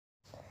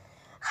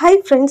Hi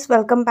friends,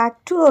 welcome back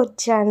to our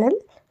channel.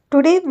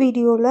 Today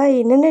video la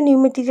enna new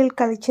material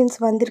collections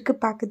vandirukku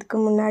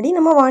paakadhukku munnadi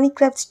nama Vani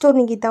craft store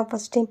ninga idha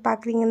first time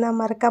paakringana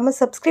marakama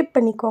subscribe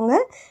pannikonga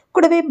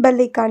kudave bell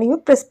icon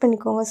press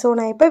pannikonga so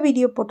na eppa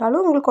video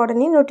potalum ungalku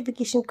odane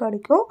notification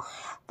kadikum.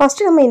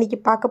 First nama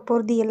iniki paaka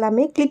poradhu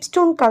ellame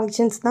clipstone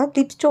collections da.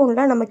 Clipstone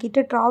la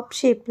namakitta drop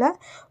shape la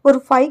or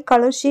 5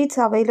 color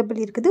shades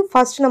available irukudhu.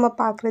 First nama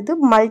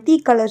paakradhu multi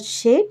color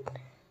shade.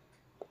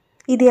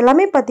 இது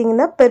எல்லாமே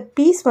பாத்தீங்கன்னா per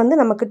piece வந்து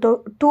நமக்கு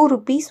 2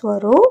 rupees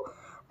வரும்.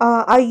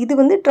 இது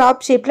வந்து drop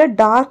shapeல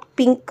dark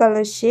pink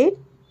color shade.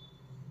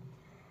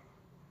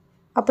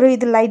 அப்புறம்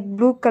இது light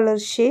blue color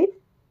shade.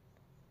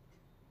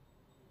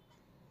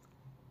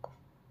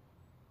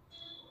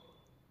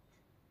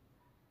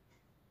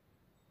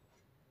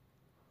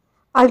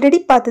 Already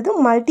பார்த்தது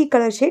multi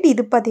color shade.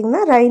 இது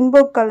பாத்தீங்கன்னா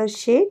rainbow color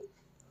shade.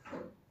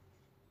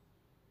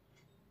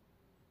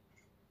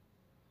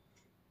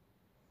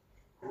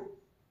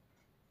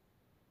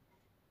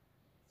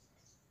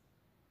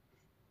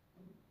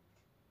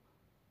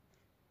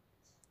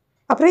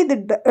 அப்புறம் இது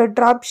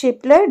drop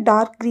shapeல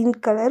dark green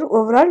color.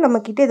 overall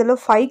நமக்கிட்ட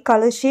இதெல்லாம் 5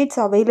 color shades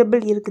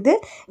available இருக்குது.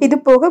 இது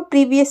போக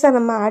previously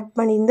நம்ம ஆட்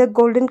பண்ணியிருந்த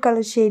golden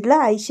color shadeல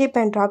eye shape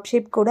and drop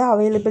shape கூட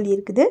available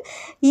இருக்குது.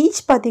 each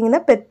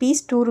பாத்தீங்கன்னா per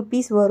piece 2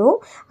 rupees வரும்.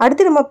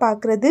 அடுத்து நம்ம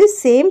பார்க்கிறது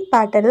same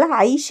patternல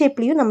eye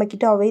shapeலயும்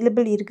நமக்கிட்ட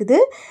available இருக்குது.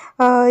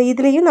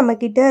 இதுலயும்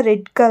நமக்கிட்ட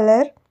red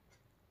color,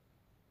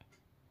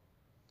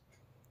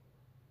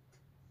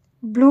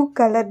 blue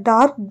color,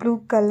 dark blue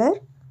color,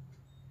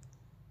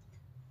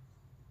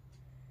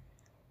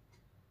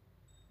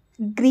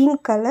 green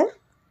color,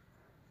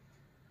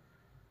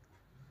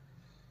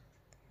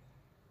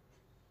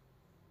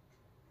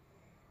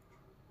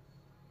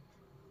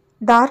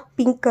 dark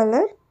pink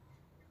color,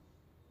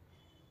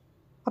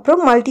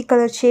 அப்புறம் மல்டி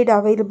கலர் ஷேட்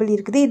அவைலபிள்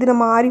இருக்குது. இது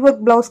நம்ம ஆரி ஒர்க்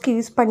ப்ளவுஸ்க்கு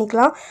யூஸ்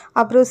பண்ணிக்கலாம்.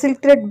 அப்புறம் சில்க்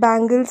த்ரெட்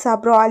பேங்கிள்ஸ்,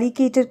 அப்புறம்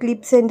அலிகேட்டர்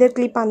கிளிப், சென்டர்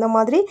கிளிப் அந்த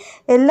மாதிரி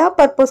எல்லா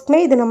பர்பஸ்க்குமே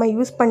இது நம்ம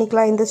யூஸ்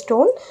பண்ணிக்கலாம். இந்த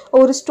ஸ்டோன்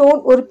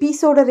ஒரு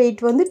பீஸோட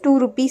ரேட் வந்து 2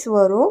 rupees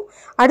வரும்.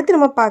 அடுத்து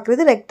நம்ம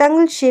பார்க்குறது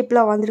ரெக்டாங்கிள்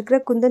ஷேப்பில் வந்திருக்கிற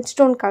குந்தன்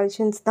ஸ்டோன்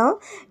கலெக்ஷன்ஸ் தான்.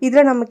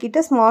 இதில்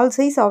நம்மக்கிட்ட ஸ்மால்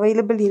சைஸ்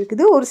அவைலபிள்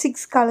இருக்குது. ஒரு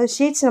 6 கலர்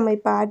ஷேட்ஸ் நம்ம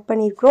இப்போ ஆட்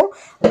பண்ணியிருக்கிறோம்.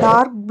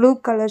 டார்க் ப்ளூ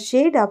கலர்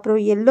ஷேட்,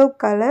 அப்புறம் yellow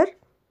colour,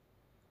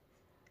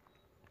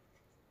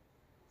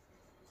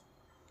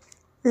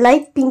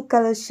 light pink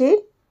color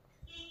shade,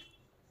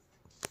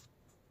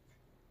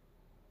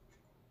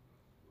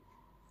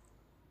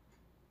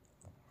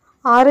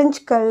 orange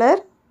color,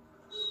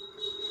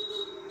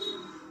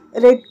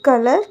 red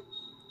color,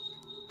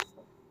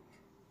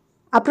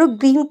 அப்புறம்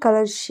green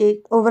color shade.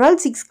 overall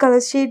 6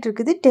 color shade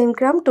இருக்குது. 10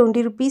 gram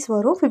 20 rupees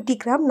வரும். 50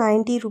 gram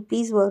 90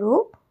 rupees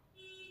வரும்.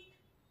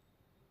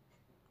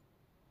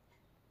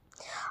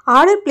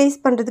 ஆர்டர் ப்ளேஸ்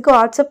பண்ணுறதுக்கு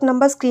வாட்ஸ்அப்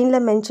நம்பர்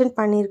ஸ்க்ரீனில் மென்ஷன்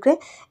பண்ணியிருக்கிறேன்.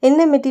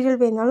 என்ன மெட்டீரியல்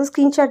வேணாலும்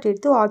ஸ்க்ரீன்ஷாட்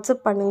எடுத்து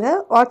வாட்ஸ்அப் பண்ணுங்கள்.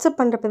 வாட்ஸ்அப்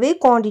பண்ணுறப்பவே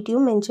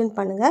குவான்டிட்டியும் மென்ஷன்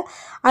பண்ணுங்கள்.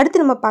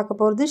 அடுத்து நம்ம பார்க்க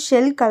போகிறது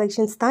ஷெல்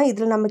கலெக்ஷன்ஸ் தான்.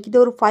 இதில் நம்மக்கிட்ட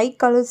ஒரு 5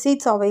 கலர்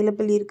ஷேட்ஸ்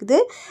அவைலபிள் இருக்குது.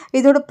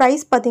 இதோட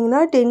ப்ரைஸ்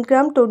பார்த்திங்கன்னா 10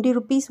 gram 20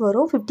 rupees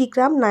வரும். 50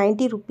 gram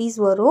 90 rupees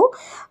வரும்.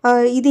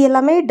 இது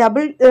எல்லாமே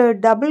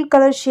டபுள்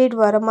கலர் ஷேட்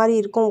வர மாதிரி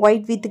இருக்கும்.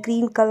 White with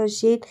green colour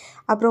shade,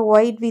 அப்புறம்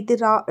ஒயிட் வித்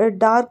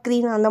டார்க்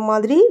க்ரீன், அந்த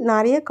மாதிரி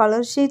நிறைய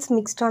கலர் ஷேட்ஸ்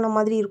மிக்ஸ்டான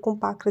மாதிரி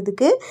இருக்கும்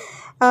பார்க்குறதுக்கு.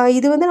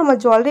 இது வந்து நம்ம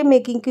ஜுவல்லரி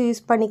மேக்கிங்க்கு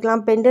யூஸ்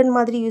பண்ணிக்கலாம், பெண்டன்ட்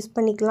மாதிரி யூஸ்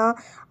பண்ணிக்கலாம்,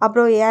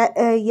 அப்புறம்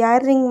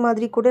இயர்ரிங்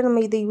மாதிரி கூட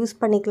நம்ம இதை யூஸ்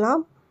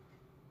பண்ணிக்கலாம்.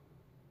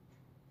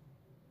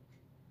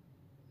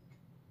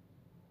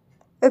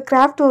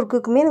 கிராஃப்ட்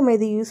ஒர்க்குக்குமே நம்ம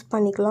இதை யூஸ்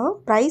பண்ணிக்கலாம்.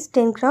 ப்ரைஸ்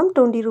 10 gram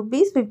 20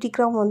 rupees, 50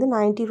 gram வந்து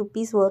 90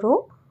 rupees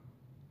வரும்.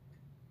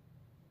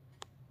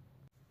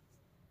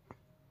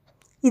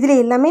 இதில்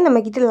எல்லாமே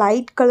நம்மக்கிட்ட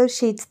லைட் கலர்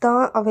ஷேட்ஸ்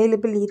தான்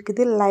அவைலபிள்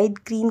இருக்குது. லைட்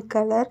க்ரீன்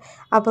கலர்,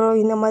 அப்புறம்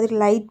இந்த மாதிரி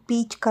லைட்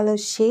பீச்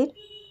கலர் ஷேட்.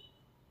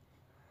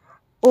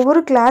 ஒவ்வொரு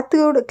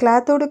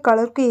கிளாத்தோட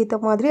கலருக்கு ஏற்ற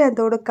மாதிரி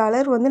அதோட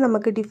கலர் வந்து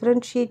நமக்கு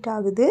டிஃப்ரென்ஷியேட்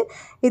ஆகுது.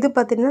 இது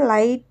பார்த்திங்கன்னா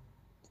லைட்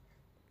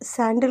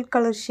சாண்டல்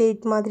கலர்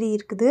ஷேட் மாதிரி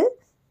இருக்குது,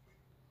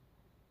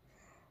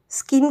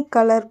 ஸ்கின்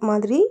கலர்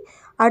மாதிரி.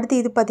 அடுத்து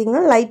இது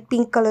பார்த்திங்கன்னா light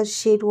pink colour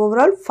shade.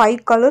 Overall 5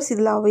 colours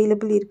இதில்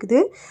அவைலபிள் இருக்குது.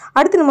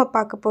 அடுத்து நம்ம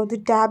பார்க்க போகிறது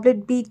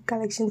டேப்லெட் பீட்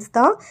கலெக்ஷன்ஸ்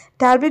தான்.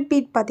 டேப்லெட்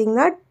பீட்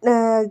பார்த்திங்கன்னா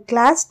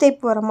கிளாஸ்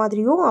டைப் வர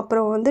மாதிரியும்,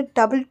 அப்புறம் வந்து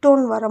டபுள்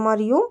டோன் வர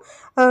மாதிரியும்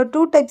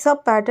 2 types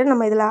ஆஃப் பேட்டர்ன்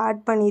நம்ம இதில்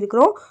ஆட்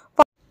பண்ணியிருக்கிறோம்.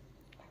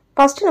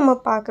 ஃபஸ்ட்டு நம்ம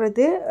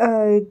பார்க்குறது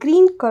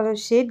green colour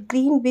shade,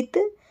 green with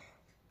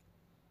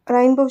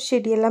rainbow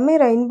shade. எல்லாமே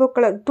rainbow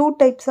colour 2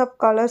 types of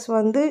colours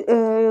வந்து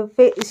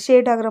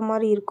ஷேட் ஆகிற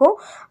மாதிரி இருக்கும்.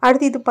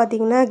 அடுத்து இது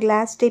பார்த்திங்கன்னா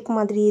கிளாஸ் டைப்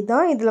மாதிரி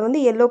தான். இதில்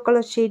வந்து எல்லோ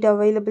கலர் ஷேட்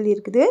அவைலபிள்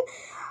இருக்குது.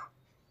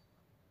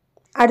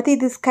 அடுத்து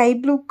இது ஸ்கை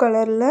ப்ளூ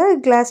கலரில்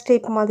கிளாஸ்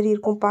டைப் மாதிரி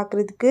இருக்கும்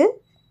பார்க்குறதுக்கு.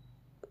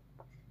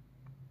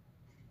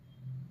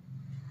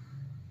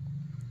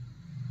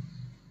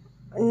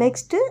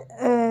 நெக்ஸ்ட்டு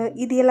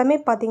இது எல்லாமே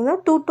பார்த்திங்கன்னா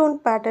 2 tone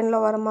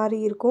பேட்டர்னில் வர மாதிரி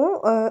இருக்கும்.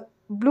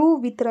 Blue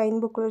with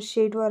rainbow colour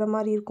shade வர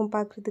மாதிரி இருக்கும்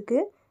பார்க்குறதுக்கு.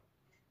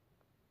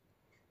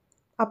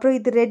 அப்புறம்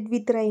இது red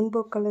with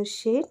rainbow colour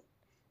shade,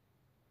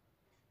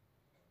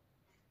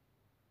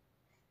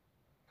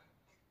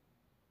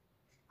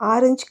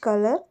 orange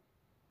colour,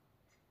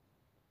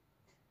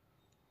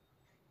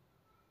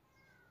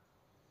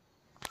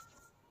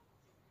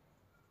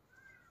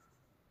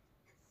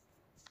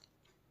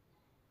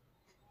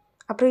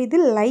 அப்புறம் இது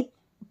லைட்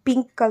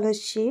பிங்க் கலர்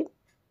ஷேட்.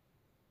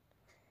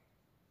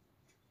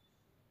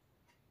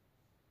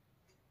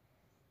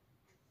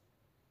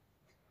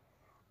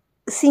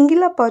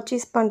 சிங்கிளாக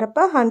பர்ச்சேஸ் பண்ணுறப்ப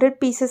 100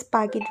 பீசஸ்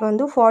பேக்கெட்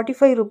வந்து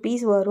 45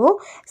 rupees வரும்.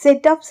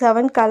 Set of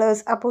 7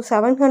 colours. அப்போது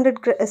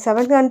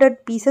 700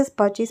 பீசஸ்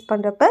பர்ச்சேஸ்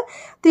பண்ணுறப்ப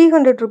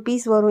 300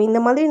 rupees வரும்.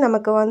 இந்த மாதிரி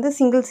நமக்கு வந்து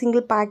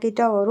சிங்கிள்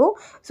பேக்கெட்டாக வரும்.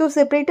 ஸோ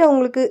செப்ரேட்டாக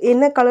உங்களுக்கு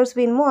என்ன கலர்ஸ்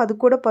வேணுமோ அது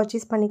கூட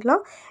பர்ச்சேஸ்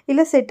பண்ணிக்கலாம்.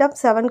 இல்லை செட் ஆஃப்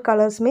 7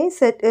 கலர்ஸுமே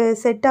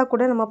செட்டாக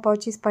கூட நம்ம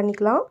பர்ச்சேஸ்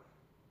பண்ணிக்கலாம்.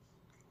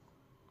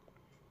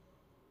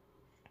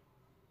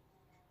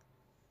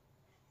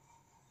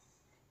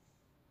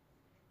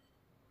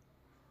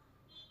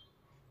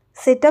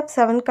 Set of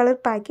 7 colour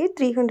packet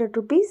 300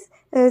 rupees.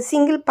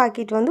 Single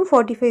packet வந்து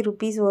 45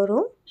 rupees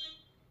வரும்.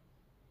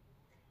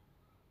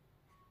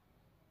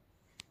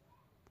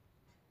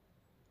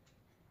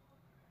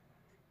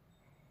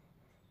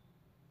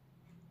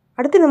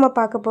 அடுத்து நம்ம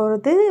பார்க்க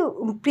போகிறது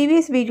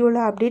ப்ரீவியஸ் வீடியோவில்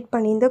அப்டேட்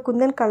பண்ணியிருந்த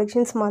குந்தன்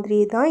கலெக்ஷன்ஸ்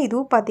மாதிரியே தான்.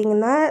 இதுவும்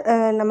பார்த்திங்கன்னா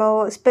நம்ம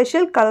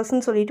ஸ்பெஷல்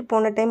கலர்ஸ்னு சொல்லிட்டு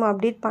போன டைம்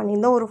அப்டேட்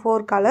பண்ணியிருந்தோம். ஒரு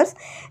 4 கலர்ஸ்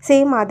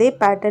சேம் அதே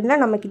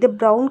பேட்டர்னில் நம்மக்கிட்ட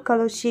ப்ரௌன்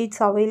கலர்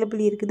ஷேட்ஸ்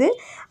அவைலபிள் இருக்குது.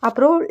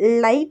 அப்புறம்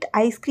லைட்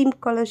ஐஸ்கிரீம்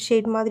கலர்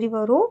ஷேட் மாதிரி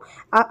வரும்,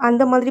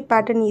 அந்த மாதிரி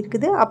பேட்டர்ன்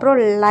இருக்குது. அப்புறம்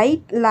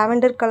லைட்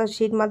லாவெண்டர் கலர்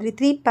ஷேட் மாதிரி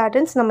 3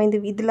 பேட்டர்ன்ஸ் நம்ம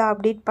இந்த இதில்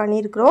அப்டேட்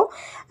பண்ணியிருக்கிறோம்.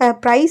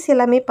 ப்ரைஸ்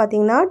எல்லாமே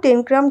பார்த்திங்கன்னா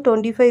 10 கிராம்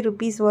 25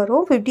 rupees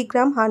வரும், 50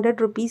 கிராம்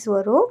 100 rupees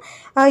வரும்.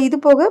 இது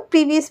போக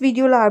ப்ரீவியஸ்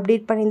வீடியோவில்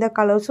அப்டேட் பண்ணியிருந்த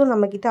கலர்ஸும்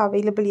நம்மக்கிட்ட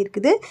அவைலபிள்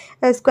இருக்குது.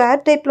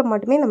 ஸ்கொயர் டைப்பில்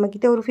மட்டுமே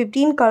நம்மக்கிட்ட ஒரு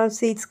 15 கலர்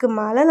ஷேட்ஸ்க்கு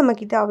மேலே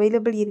நம்மக்கிட்ட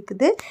அவைலபிள்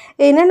இருக்குது.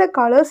 என்னென்ன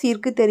கலர்ஸ்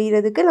இருக்குது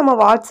தெரிகிறதுக்கு நம்ம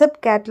வாட்ஸ்அப்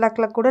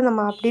கேட்லாகில் கூட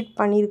நம்ம அப்டேட்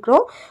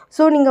பண்ணியிருக்கிறோம்.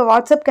 ஸோ நீங்கள்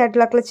வாட்ஸ்அப்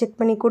கேட்லாகில் செக்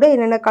பண்ணி கூட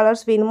என்னென்ன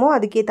கலர்ஸ் வேணுமோ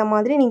அதுக்கேற்ற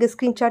மாதிரி நீங்கள்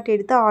ஸ்க்ரீன்ஷாட்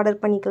எடுத்து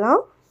ஆர்டர்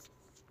பண்ணிக்கலாம்.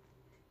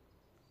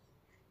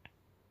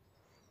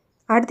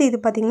 அடுத்து இது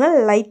பார்த்திங்கன்னா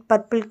light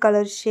purple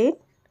colour shade.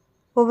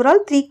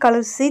 Overall 3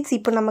 colour shades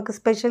இப்போ நமக்கு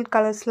ஸ்பெஷல்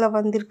கலர்ஸில்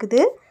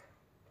வந்திருக்குது.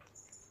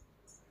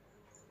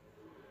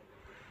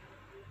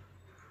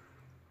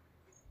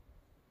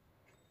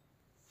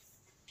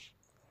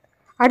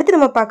 அடுத்து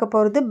நம்ம பார்க்க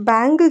போகிறது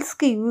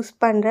பேங்கிள்ஸ்க்கு யூஸ்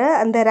பண்ணுற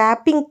அந்த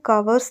ரேப்பிங்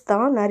கவர்ஸ்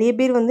தான். நிறைய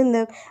பேர் வந்து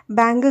இந்த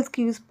பேங்கிள்ஸ்க்கு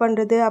யூஸ்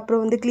பண்ணுறது,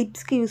 அப்புறம் வந்து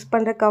கிளிப்ஸ்க்கு யூஸ்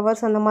பண்ணுற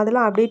கவர்ஸ் அந்த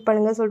மாதிரிலாம் அப்டேட்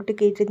பண்ணுங்கள் சொல்லிட்டு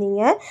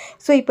கேட்டிருந்தீங்க.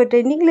 ஸோ இப்போ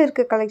ட்ரெண்டிங்கில்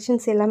இருக்க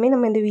கலெக்ஷன்ஸ் எல்லாமே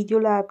நம்ம இந்த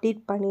வீடியோவில்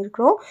அப்டேட்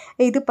பண்ணியிருக்கிறோம்.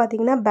 இது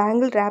பார்த்திங்கன்னா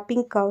பேங்கிள்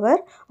ரேப்பிங் கவர்.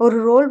 ஒரு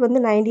ரோல்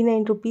வந்து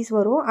 99 rupees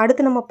வரும்.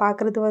 அடுத்து நம்ம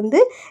பார்க்குறது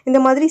வந்து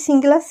இந்த மாதிரி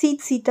சிங்கிளாக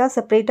சீட்டாக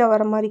செப்பரேட்டாக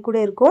வர மாதிரி கூட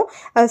இருக்கும்.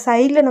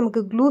 சைடில்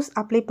நமக்கு க்ளூஸ்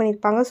அப்ளை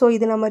பண்ணியிருப்பாங்க. ஸோ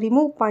இதை நம்ம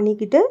ரிமூவ்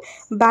பண்ணிக்கிட்டு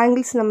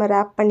பேங்கிள்ஸ் நம்ம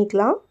ரேப்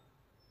பண்ணிக்கலாம்.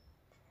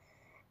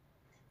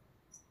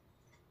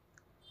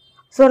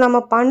 ஸோ நம்ம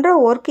பண்ணுற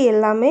ஒர்க்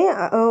எல்லாமே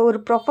ஒரு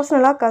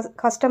ப்ரொஃபஷ்னலாக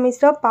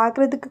கஸ்டமைஸ்டாக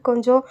பார்க்குறதுக்கு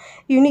கொஞ்சம்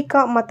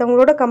யூனிக்காக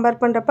மற்றவங்களோட கம்பேர்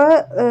பண்ணுறப்ப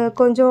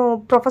கொஞ்சம்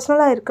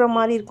ப்ரொஃபஷ்னலாக இருக்கிற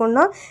மாதிரி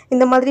இருக்கும்னா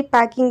இந்த மாதிரி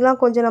பேக்கிங்லாம்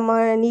கொஞ்சம் நம்ம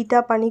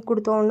நீட்டாக பண்ணி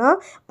கொடுத்தோம்னா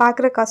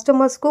பார்க்குற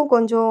கஸ்டமர்ஸ்க்கும்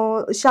கொஞ்சம்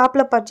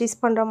ஷாப்பில் பர்ச்சேஸ்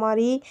பண்ணுற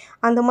மாதிரி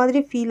அந்த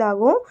மாதிரி ஃபீல்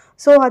ஆகும்.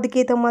 ஸோ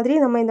அதுக்கேற்ற மாதிரி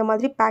நம்ம இந்த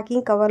மாதிரி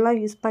பேக்கிங் கவர்லாம்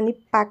யூஸ் பண்ணி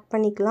பேக்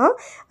பண்ணிக்கலாம்.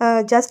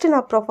 ஜஸ்ட்டு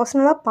நான்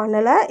ப்ரொஃபஷ்னலாக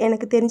பண்ணலை,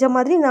 எனக்கு தெரிஞ்ச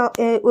மாதிரி நான்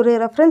ஒரு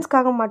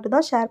ரெஃபரன்ஸ்க்காக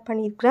மட்டும்தான் ஷேர்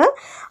பண்ணியிருக்கிறேன்.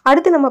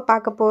 அடுத்து நம்ம பார்க்க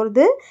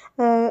போகிறது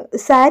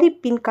சாரீ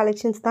பின்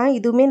கலெக்ஷன்ஸ் தான்.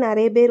 இதுவுமே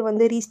நிறைய பேர்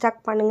வந்து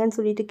ரீஸ்டாக் பண்ணுங்கன்னு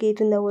சொல்லிட்டு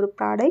கேட்டிருந்த ஒரு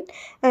ப்ராடக்ட்.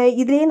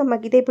 இதுலேயே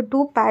நம்மக்கிட்ட இப்போ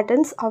 2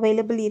 பேட்டர்ன்ஸ்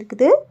அவைலபிள்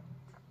இருக்குது.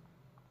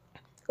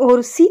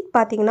 ஒரு சீட்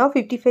பார்த்திங்கன்னா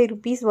 55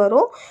 rupees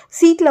வரும்.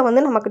 சீட்டில்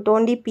வந்து நமக்கு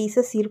 20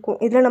 பீசஸ் இருக்கும்.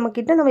 இதில்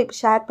நம்மக்கிட்ட நம்ம இப்போ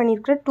ஷேர்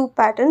பண்ணியிருக்கிற 2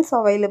 பேட்டர்ன்ஸ்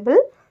அவைலபிள்.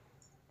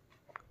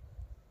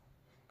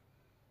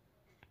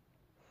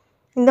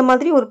 இந்த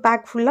மாதிரி ஒரு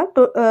பேக்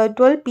ஃபுல்லாக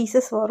 12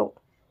 பீசஸ் வரும்.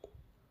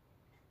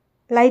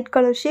 Light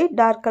colour shade,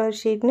 dark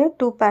colour ஷேட்னு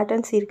 2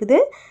 patterns இருக்குது.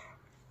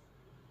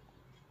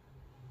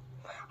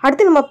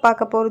 அடுத்து நம்ம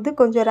பார்க்க போகிறது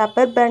கொஞ்சம்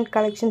ரப்பர் பேண்ட்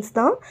கலெக்ஷன்ஸ்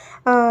தான்.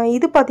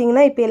 இது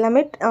பார்த்திங்கன்னா இப்போ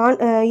எல்லாமே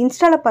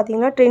இன்ஸ்டாவில்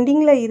பார்த்திங்கன்னா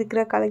ட்ரெண்டிங்கில்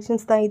இருக்கிற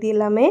கலெக்ஷன்ஸ் தான் இது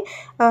எல்லாமே.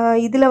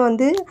 இதில்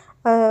வந்து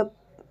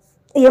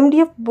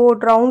MDF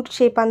போர்ட் ரவுண்ட்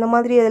ஷேப் அந்த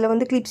மாதிரி அதில்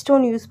வந்து கிளிப்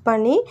ஸ்டோன் யூஸ்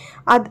பண்ணி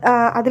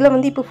அதில்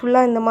வந்து இப்போ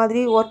ஃபுல்லாக இந்த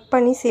மாதிரி ஒர்க்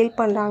பண்ணி சேல்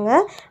பண்ணுறாங்க.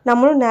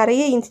 நம்மளும்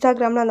நிறைய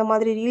இன்ஸ்டாகிராமில் அந்த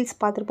மாதிரி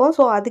ரீல்ஸ் பார்த்துருப்போம்.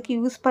 ஸோ அதுக்கு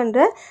யூஸ்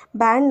பண்ணுற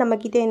பேண்ட்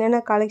நம்மக்கிட்ட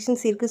என்னென்ன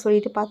கலெக்ஷன்ஸ் இருக்குது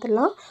சொல்லிட்டு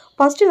பார்த்துடலாம்.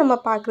 ஃபஸ்ட்டு நம்ம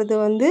பார்க்குறது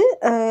வந்து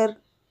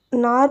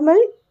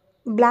நார்மல்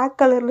பிளாக்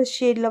கலரில்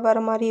ஷேடில் வர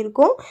மாதிரி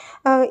இருக்கும்.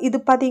 இது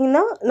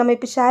பார்த்திங்கன்னா நம்ம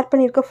இப்போ ஷேர்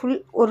பண்ணியிருக்க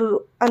ஃபுல்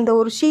அந்த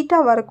ஒரு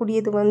ஷீட்டாக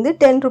வரக்கூடியது வந்து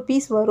 10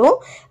 rupees வரும்.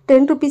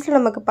 10 rupeesல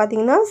நமக்கு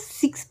பார்த்திங்கன்னா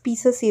 6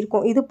 பீசஸ்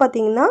இருக்கும். இது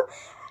பார்த்திங்கன்னா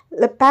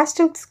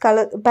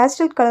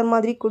பேஸ்டல் கலர்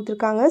மாதிரி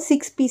கொடுத்துருக்காங்க.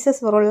 6 பீசஸ்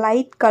வரும்.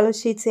 லைட் கலர்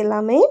ஷேட்ஸ்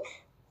எல்லாமே.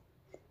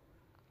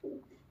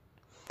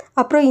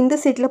 அப்புறம் இந்த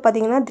செட்டில்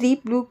பார்த்திங்கன்னா 3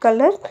 ப்ளூ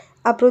கலர்,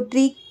 அப்புறம்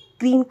 3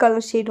 க்ரீன்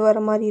கலர் ஷேட்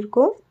வர மாதிரி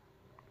இருக்கும்.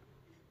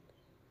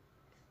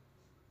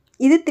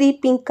 இது 3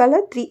 pink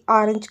colour, 3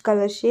 orange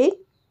colour shade,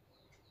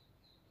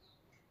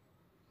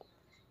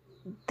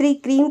 3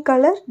 green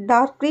colour,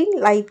 dark green,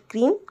 light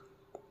green.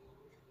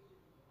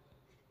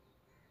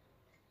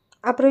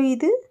 அப்புறம்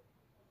இது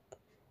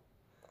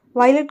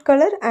violet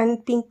colour and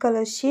pink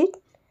colour shade.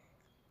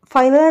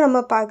 ஃபைனலாக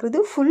நம்ம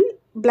பார்க்குறது ஃபுல்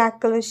பிளாக்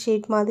கலர்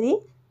ஷேட் மாதிரி.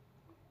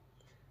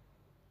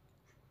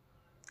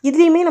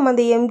 இதுலேயுமே நம்ம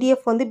அந்த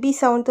MDF வந்து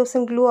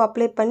B7000 க்ளூ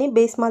அப்ளை பண்ணி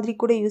பேஸ் மாதிரி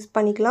கூட யூஸ்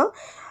பண்ணிக்கலாம்.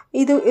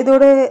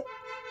 இதோட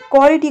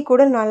குவாலிட்டி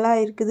கூட நல்லா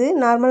இருக்குது.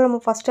 நார்மலாக நம்ம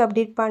ஃபஸ்ட்டு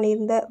அப்டேட்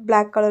பண்ணியிருந்த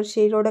பிளாக் கலர்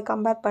ஷேடோட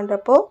கம்பேர்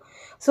பண்ணுறப்போ.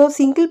 ஸோ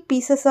சிங்கிள்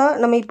பீசஸாக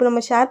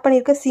நம்ம ஷேர்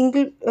பண்ணியிருக்க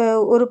சிங்கிள்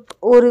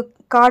ஒரு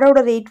கார்டோட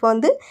ரேட்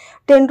வந்து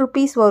 10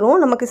 rupees வரும்.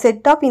 நமக்கு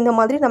செட் ஆஃப் இந்த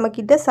மாதிரி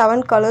நம்மக்கிட்ட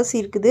 7 கலர்ஸ்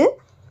இருக்குது.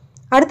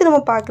 அடுத்து நம்ம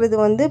பார்க்குறது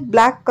வந்து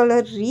பிளாக்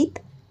கலர் ரீத்.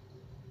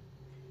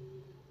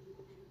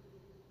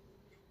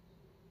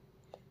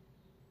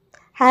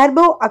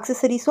 ஹேர்போ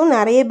அக்சசரிஸும்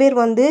நிறைய பேர்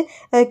வந்து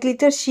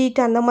கிளிட்டர் ஷீட்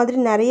அந்த மாதிரி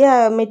நிறைய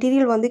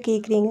மெட்டீரியல் வந்து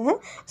கேட்குறீங்க.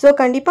 ஸோ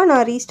கண்டிப்பாக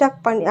நான் ரீஸ்டாக்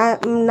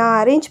நான்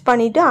அரேஞ்ச்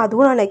பண்ணிவிட்டு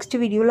அதுவும் நான் நெக்ஸ்ட்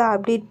வீடியோவில்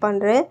அப்டேட்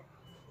பண்ணுறேன்.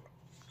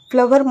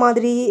 ஃப்ளவர்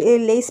மாதிரி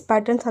லேஸ்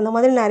பேட்டர்ன்ஸ் அந்த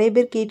மாதிரி நிறைய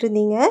பேர்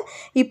கேட்டிருந்தீங்க.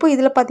 இப்போ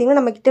இதில் பார்த்தீங்கன்னா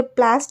நம்மக்கிட்ட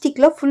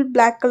பிளாஸ்டிக்கில் ஃபுல்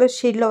பிளாக் கலர்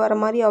ஷேடில் வர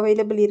மாதிரி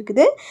அவைலபிள்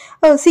இருக்குது.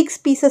 6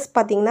 பீசஸ்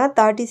பார்த்தீங்கன்னா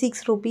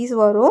 36 rupees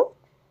வரும்.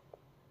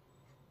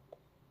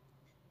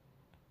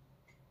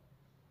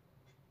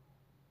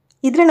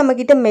 இதில்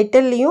நம்மக்கிட்ட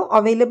மெட்டல்லையும்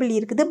அவைலபிள்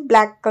இருக்குது.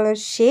 பிளாக்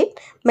கலர் ஷேட்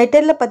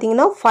மெட்டலில்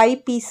பார்த்தீங்கன்னா 5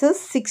 pieces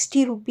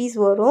 60 rupees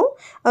வரும்.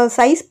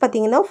 சைஸ்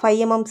பார்த்தீங்கன்னா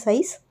 5 mm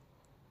சைஸ்.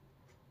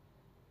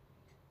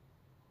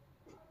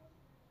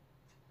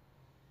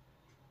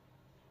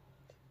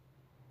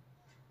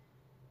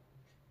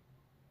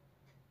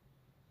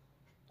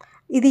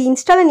 இது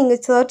இன்ஸ்டாவில் நீங்கள்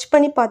சர்ச்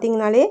பண்ணி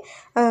பார்த்தீங்கனாலே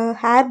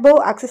ஹேர்போ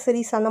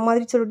அக்சசரிஸ் அந்த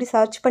மாதிரி சொல்லிட்டு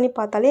சர்ச் பண்ணி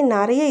பார்த்தாலே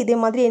நிறைய இதே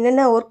மாதிரி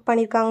என்னென்ன ஒர்க்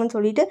பண்ணியிருக்காங்கன்னு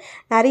சொல்லிட்டு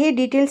நிறைய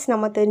டீட்டெயில்ஸ்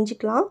நம்ம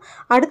தெரிஞ்சுக்கலாம்.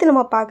 அடுத்து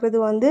நம்ம பார்க்குறது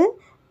வந்து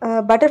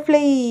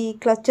பட்டர்ஃப்ளை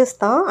கிளச்சஸ்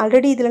தான்.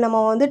 ஆல்ரெடி இதில் நம்ம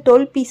வந்து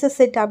 12 pieces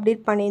செட்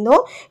அப்டேட்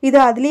பண்ணியிருந்தோம். இது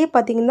அதுலேயே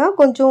பார்த்திங்கன்னா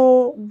கொஞ்சம்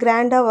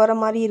கிராண்டாக வர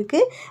மாதிரி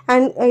இருக்குது.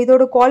 அண்ட்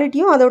இதோட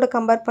குவாலிட்டியும் அதோட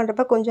கம்பேர்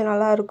பண்ணுறப்ப கொஞ்சம்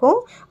நல்லாயிருக்கும்.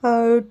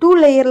 2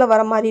 லேயரில்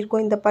வர மாதிரி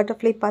இருக்கும் இந்த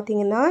பட்டர்ஃப்ளை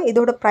பார்த்திங்கன்னா.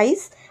 இதோட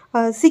ப்ரைஸ்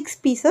 6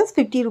 pieces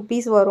 50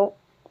 rupees வரும்.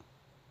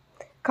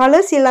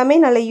 கலர்ஸ் எல்லாமே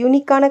நல்ல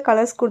யூனிக்கான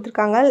கலர்ஸ்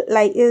கொடுத்துருக்காங்க.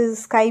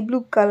 ஸ்கை ப்ளூ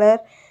கலர்,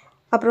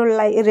 அப்புறம்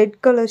red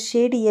colour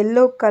shade,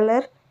 yellow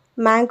colour,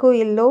 mango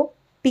yellow,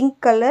 pink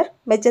colour,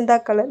 magenta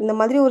colour, இந்த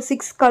மாதிரி ஒரு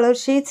 6 கலர்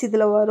ஷேட்ஸ்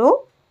இதில் வரும்.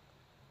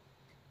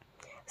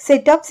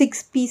 செட் ஆஃப்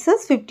 6 pieces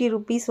 50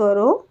 rupees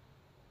வரும்.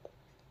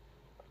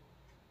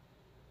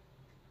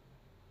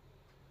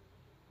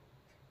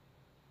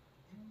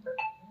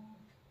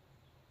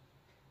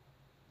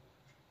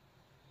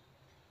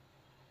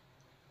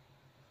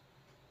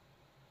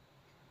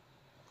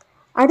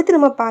 அடுத்து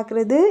நம்ம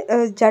பார்க்குறது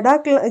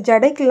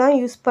ஜடைக்கெலாம்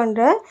யூஸ்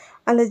பண்ணுற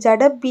அந்த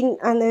ஜடை பின்,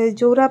 அந்த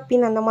ஜோரா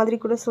பின் அந்த மாதிரி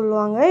கூட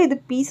சொல்லுவாங்க. இது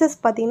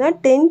பீசஸ் பார்த்திங்கன்னா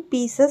 10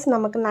 pieces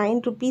நமக்கு 9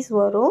 rupees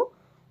வரும்.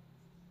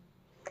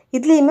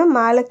 இதுலேயுமே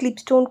மேலே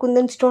கிளிப் ஸ்டோன்,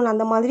 குந்தன் ஸ்டோன்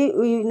அந்த மாதிரி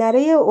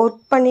நிறைய ஒர்க்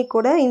பண்ணி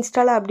கூட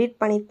இன்ஸ்டாவில் அப்டேட்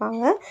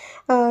பண்ணியிருப்பாங்க.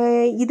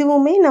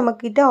 இதுவுமே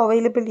நம்மக்கிட்ட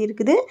அவைலபிள்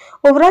இருக்குது.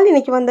 ஓவரால்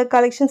இன்றைக்கி வந்த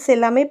கலெக்ஷன்ஸ்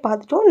எல்லாமே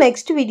பார்த்துட்டோம்.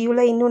 நெக்ஸ்ட்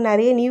வீடியோவில் இன்னும்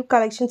நிறைய நியூ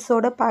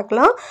கலெக்ஷன்ஸோடு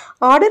பார்க்கலாம்.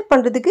 ஆர்டர்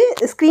பண்ணுறதுக்கு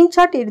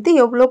ஸ்க்ரீன்ஷாட் எடுத்து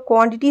எவ்வளோ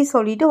குவான்டிட்டி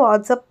சொல்லிவிட்டு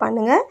வாட்ஸ்அப்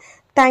பண்ணுங்கள்.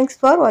 தேங்க்ஸ்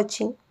ஃபார்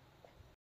வாட்சிங்.